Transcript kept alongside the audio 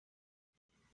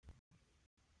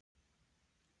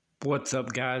What's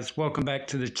up, guys? Welcome back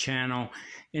to the channel.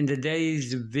 In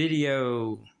today's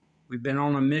video, we've been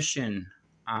on a mission.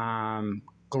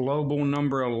 Global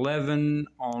number 11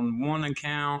 on one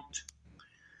account.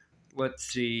 Let's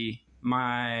see.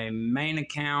 My main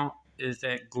account is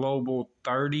at global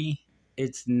 30.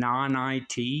 It's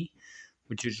non-IT,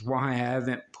 which is why I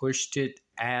haven't pushed it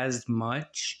as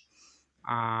much.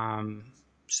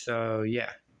 So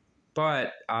yeah.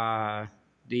 But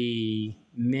the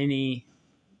mini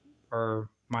or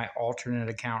my alternate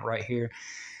account right here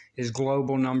is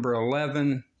global number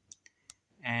 11,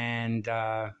 and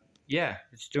yeah,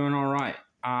 it's doing all right.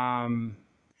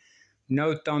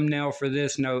 No thumbnail for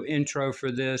this, no intro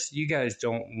for this. You guys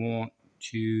don't want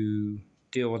to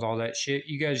deal with all that shit.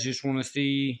 You guys just want to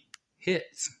see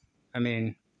hits. I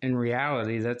mean, in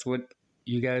reality, that's what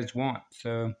you guys want.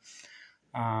 So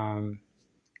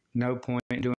no point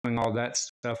doing all that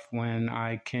stuff when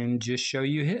I can just show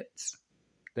you hits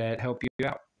that help you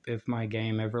out if my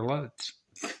game ever loads.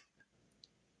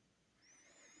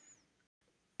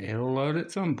 It'll load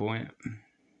at some point.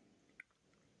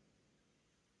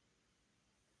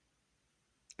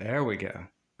 There we go.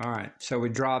 All right, so we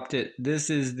dropped it. This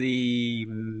is the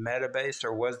metabase,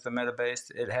 or was the metabase.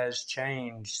 It has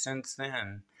changed since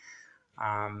then.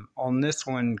 On this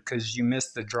one, because you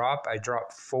missed the drop, I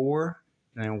dropped 4,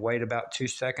 and then wait about 2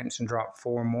 seconds and drop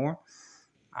 4 more.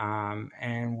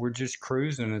 And we're just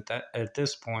cruising at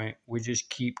this point. We just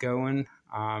keep going.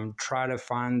 Try to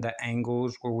find the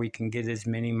angles where we can get as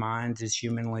many mines as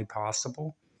humanly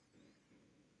possible.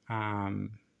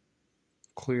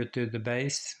 Clear through the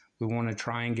base. We want to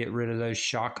try and get rid of those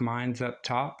shock mines up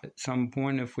top at some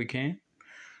point if we can.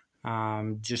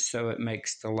 Just so it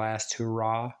makes the last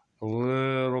hurrah a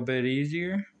little bit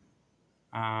easier.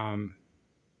 And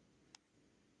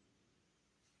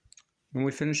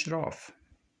we finish it off.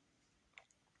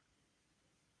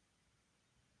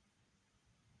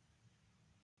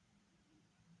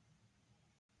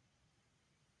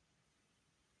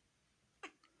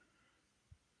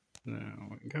 There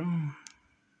we go.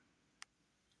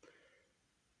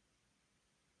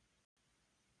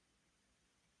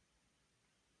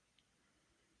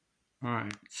 All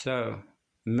right, so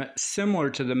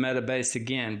similar to the metabase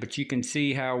again, but you can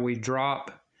see how we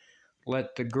drop,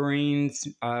 let the greens,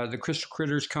 the crystal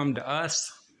critters come to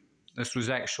us. This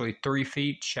was actually 3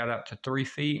 feet. Shout out to 3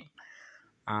 feet.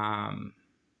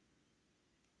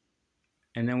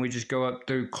 And then we just go up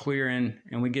through clearing,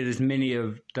 and we get as many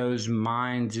of those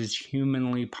mines as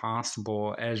humanly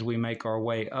possible as we make our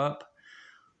way up.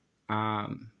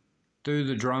 Threw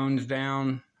the drones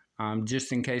down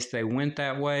just in case they went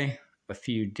that way. A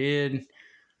few did.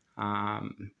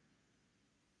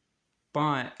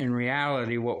 But in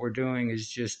reality, what we're doing is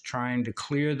just trying to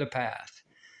clear the path.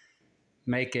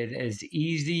 Make it as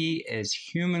easy as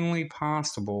humanly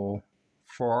possible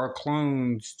for our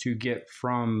clones to get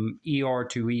from ER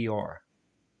to ER.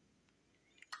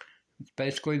 It's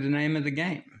basically the name of the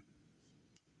game.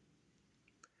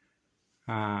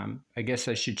 I guess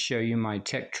I should show you my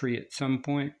tech tree at some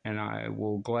point, and I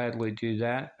will gladly do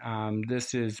that.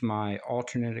 This is my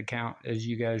alternate account, as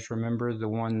you guys remember, the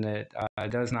one that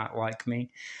does not like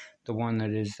me, the one that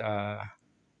is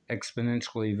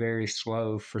exponentially very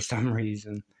slow for some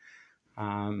reason.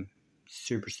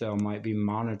 Supercell might be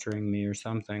monitoring me or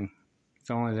something. It's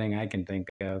the only thing I can think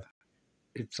of.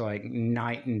 It's like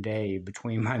night and day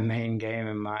between my main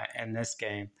game and this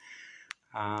game.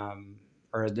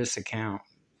 Or this account.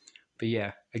 But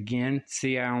yeah, again,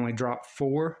 see, I only dropped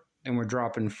 4, and we're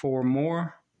dropping 4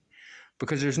 more,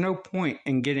 because there's no point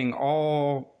in getting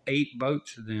all 8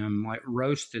 boats of them like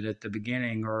roasted at the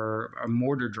beginning or a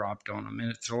mortar dropped on them.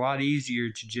 And it's a lot easier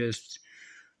to just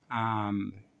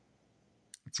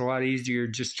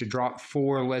to drop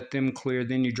 4, let them clear,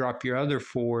 then you drop your other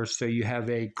 4, so you have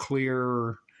a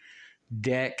clear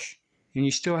deck and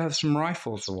you still have some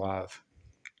rifles alive.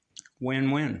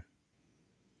 Win-win.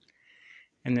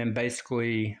 And then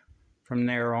basically from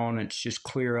there on, it's just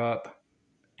clear up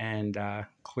and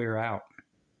clear out.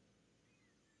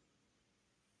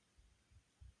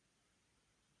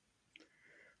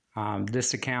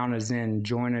 This account is in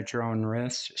Join at Your Own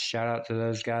Risk. Shout out to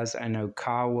those guys. I know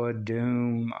Kawa,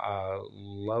 Doom,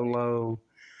 Lolo,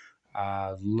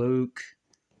 Luke,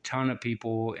 ton of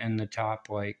people in the top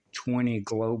like 20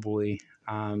 globally.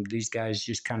 These guys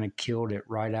just kind of killed it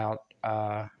right out.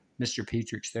 Mr.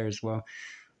 Petrix there as well.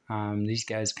 These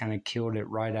guys kind of killed it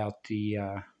right out the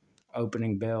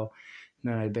opening bell.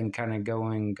 And then I've been kind of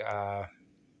going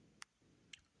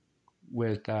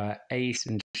with Ace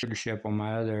and Sugarship on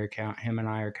my other account. Him and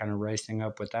I are kind of racing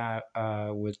up with that,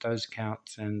 with those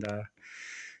accounts. And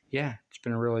yeah, it's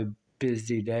been a really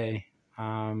busy day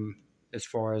as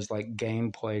far as like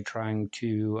gameplay trying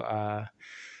to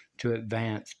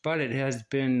advance. But it has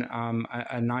been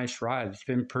a nice ride. It's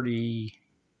been pretty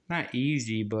not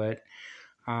easy, but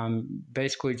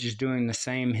basically just doing the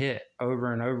same hit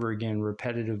over and over again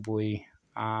repetitively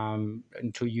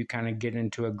until you kind of get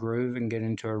into a groove and get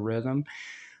into a rhythm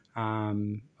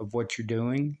of what you're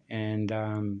doing. And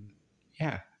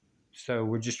yeah, so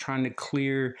we're just trying to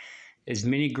clear as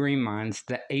many green mines.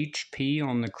 The HP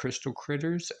on the crystal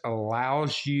critters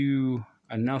allows you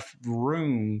enough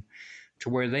room to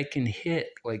where they can hit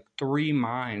like 3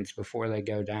 mines before they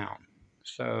go down.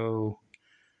 So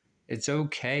it's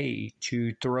okay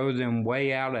to throw them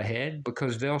way out ahead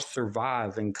because they'll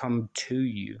survive and come to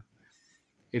you.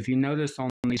 If you notice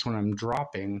on these when I'm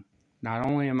dropping, not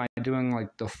only am I doing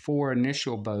like the 4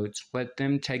 initial boats, let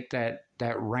them take that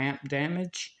ramp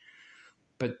damage,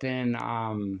 but then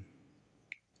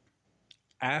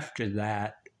after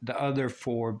that, the other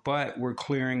 4, but we're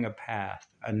clearing a path,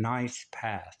 a nice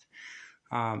path.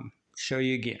 Show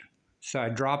you again. So I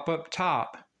drop up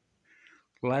top,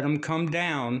 let them come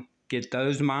down, get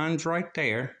those mines right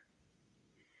there,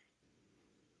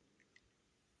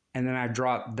 and then I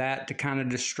drop that to kind of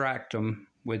distract them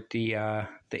with the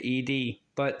ED.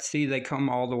 But see, they come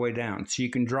all the way down, so you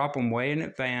can drop them way in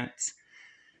advance.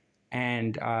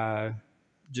 And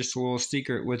just a little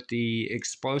secret with the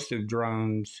explosive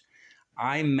drones,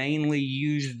 I mainly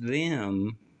use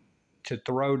them to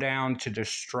throw down to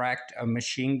distract a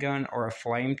machine gun or a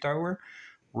flamethrower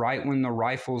right when the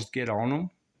rifles get on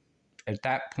them. At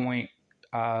that point,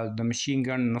 the machine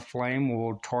gun and the flame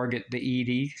will target the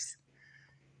EDs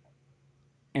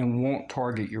and won't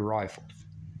target your rifles.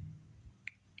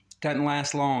 Doesn't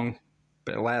last long,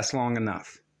 but it lasts long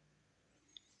enough.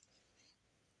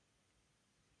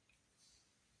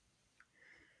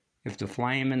 If the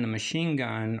flame and the machine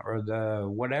gun or the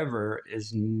whatever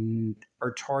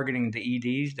are targeting the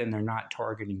EDs, then they're not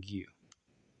targeting you.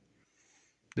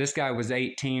 This guy was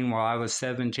 18 while I was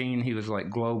 17. He was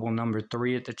like global number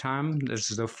 3 at the time.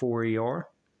 This is a 4ER.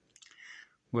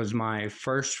 Was my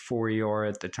first 4ER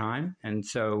at the time. And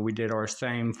so we did our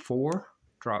same 4,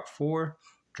 drop 4,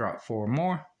 drop 4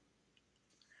 more.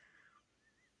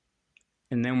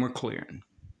 And then we're clearing.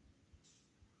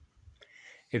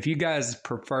 If you guys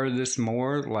prefer this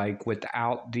more, like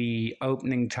without the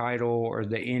opening title or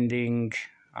the ending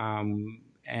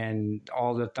and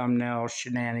all the thumbnail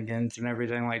shenanigans and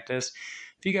everything like this,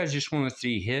 if you guys just want to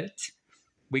see hits,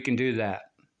 we can do that.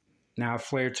 Now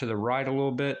flare to the right a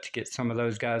little bit to get some of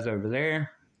those guys over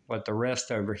there. Let the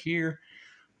rest over here.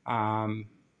 Clear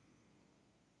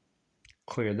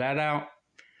that out.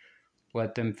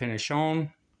 Let them finish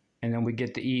on. And then we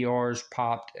get the ERs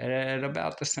popped at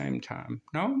about the same time.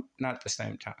 No, not the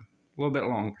same time. A little bit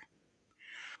longer.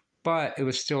 But it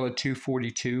was still a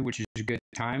 2:42, which is a good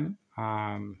time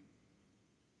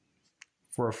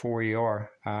for a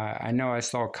 4ER. I know I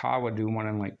saw Kawa do one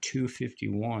in like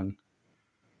 2:51.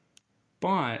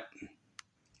 But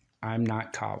I'm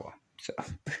not Kawa. So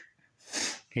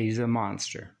he's a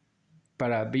monster.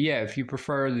 But yeah, if you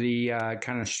prefer the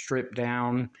kind of stripped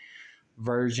down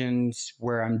versions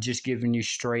where I'm just giving you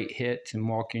straight hits and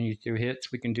walking you through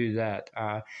hits, we can do that.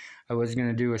 I was going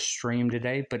to do a stream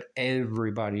today, but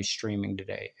everybody's streaming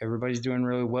today. Everybody's doing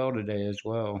really well today as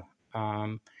well.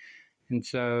 And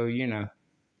so, you know,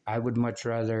 I would much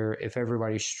rather, if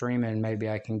everybody's streaming, maybe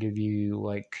I can give you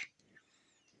like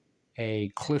a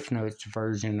Cliff Notes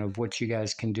version of what you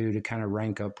guys can do to kind of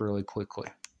rank up really quickly.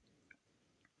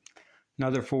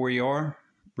 Another 4ER.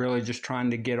 Really just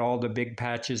trying to get all the big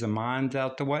patches of mines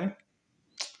out the way.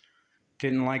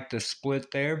 Didn't like the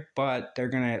split there, but they're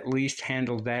going to at least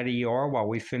handle that ER while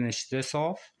we finish this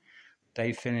off.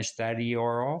 They finish that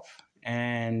ER off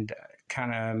and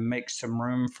kind of make some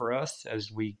room for us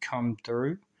as we come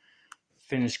through,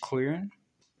 finish clearing.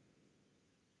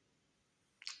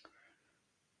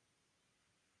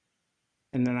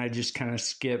 And then I just kind of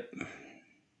skip.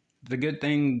 The good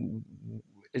thing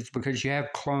is because you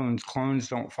have clones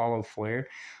don't follow flare.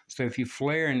 So if you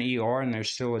flare an ER and there's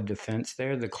still a defense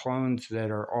there, the clones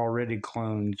that are already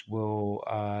clones will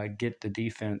get the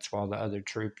defense while the other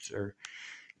troops are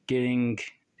getting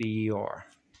the ER.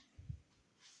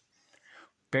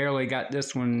 Barely got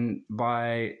this one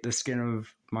by the skin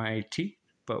of my teeth,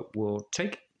 but we'll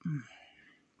take it.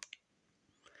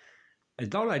 I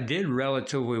thought I did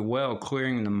relatively well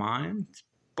clearing the mines,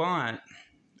 but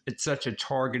it's such a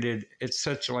targeted, it's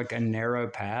such like a narrow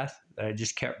path that I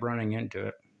just kept running into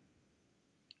it.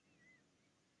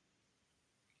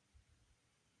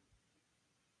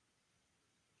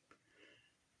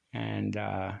 And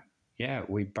yeah,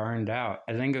 we burned out.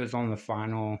 I think it was on the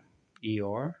final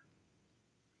ER.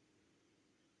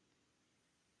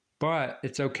 But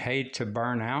it's okay to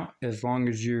burn out as long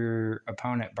as your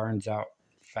opponent burns out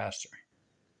faster.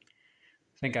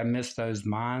 I think I missed those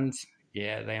mines.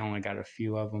 Yeah, they only got a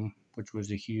few of them, which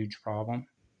was a huge problem.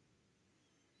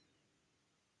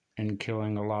 And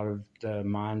killing a lot of the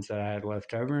mines that I had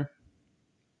left over.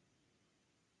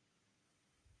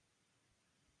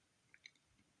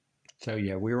 So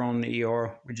yeah, we were on the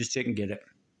ER. We just didn't get it.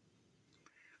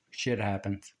 Shit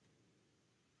happens.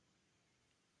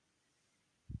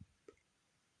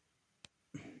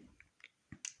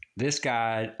 This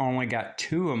guy only got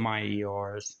 2 of my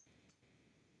ERs.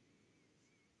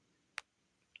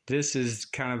 This is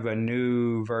kind of a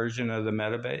new version of the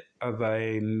meta base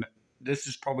this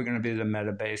is probably going to be the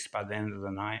meta base by the end of the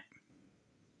night.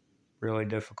 Really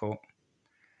difficult.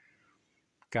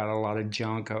 Got a lot of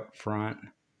junk up front.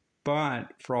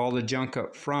 But for all the junk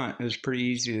up front, it was pretty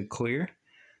easy to clear.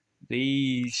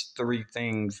 These 3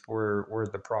 things were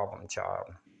the problem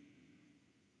child.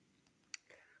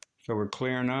 So we're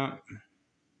clearing up.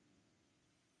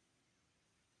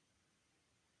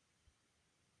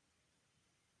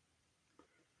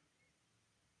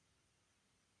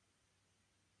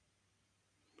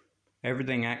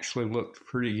 Everything actually looked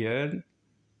pretty good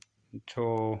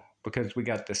because we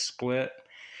got the split.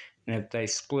 And if they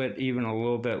split even a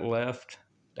little bit left,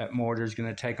 that mortar's going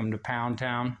to take them to Pound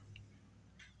Town.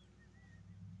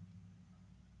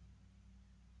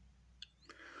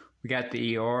 We got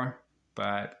the ER,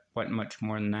 but wasn't much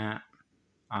more than that.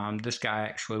 This guy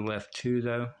actually left 2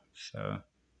 though, so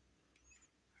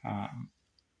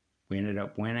we ended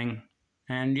up winning.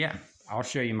 And yeah, I'll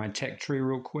show you my tech tree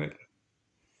real quick.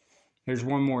 There's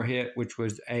one more hit, which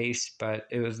was Ace, but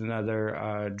it was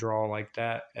another draw like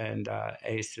that, and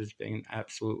Ace has been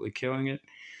absolutely killing it.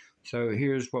 So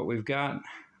here's what we've got.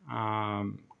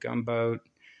 Gunboat,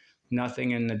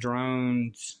 nothing in the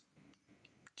drones,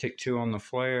 tick 2 on the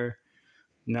flare,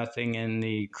 nothing in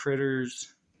the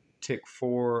critters, tick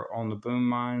 4 on the boom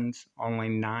mines, only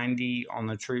 90 on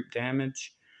the troop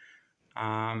damage.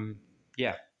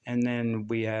 Yeah, and then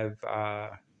we have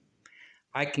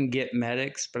I can get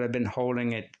medics, but I've been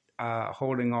holding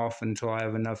off until I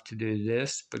have enough to do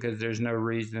this because there's no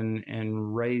reason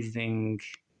in raising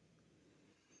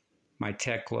my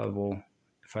tech level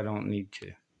if I don't need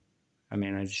to. I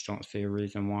mean, I just don't see a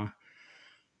reason why.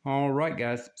 All right,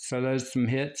 guys. So those are some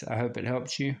hits. I hope it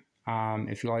helps you.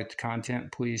 If you like the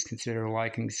content, please consider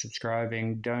liking,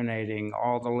 subscribing, donating.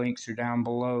 All the links are down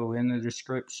below in the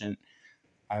description.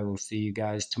 I will see you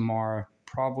guys tomorrow,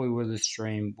 probably with a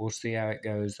stream. We'll see how it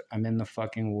goes. I'm in the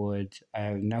fucking woods. I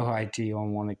have no IT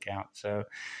on one account, so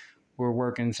we're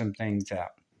working some things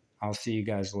out. I'll see you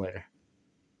guys later.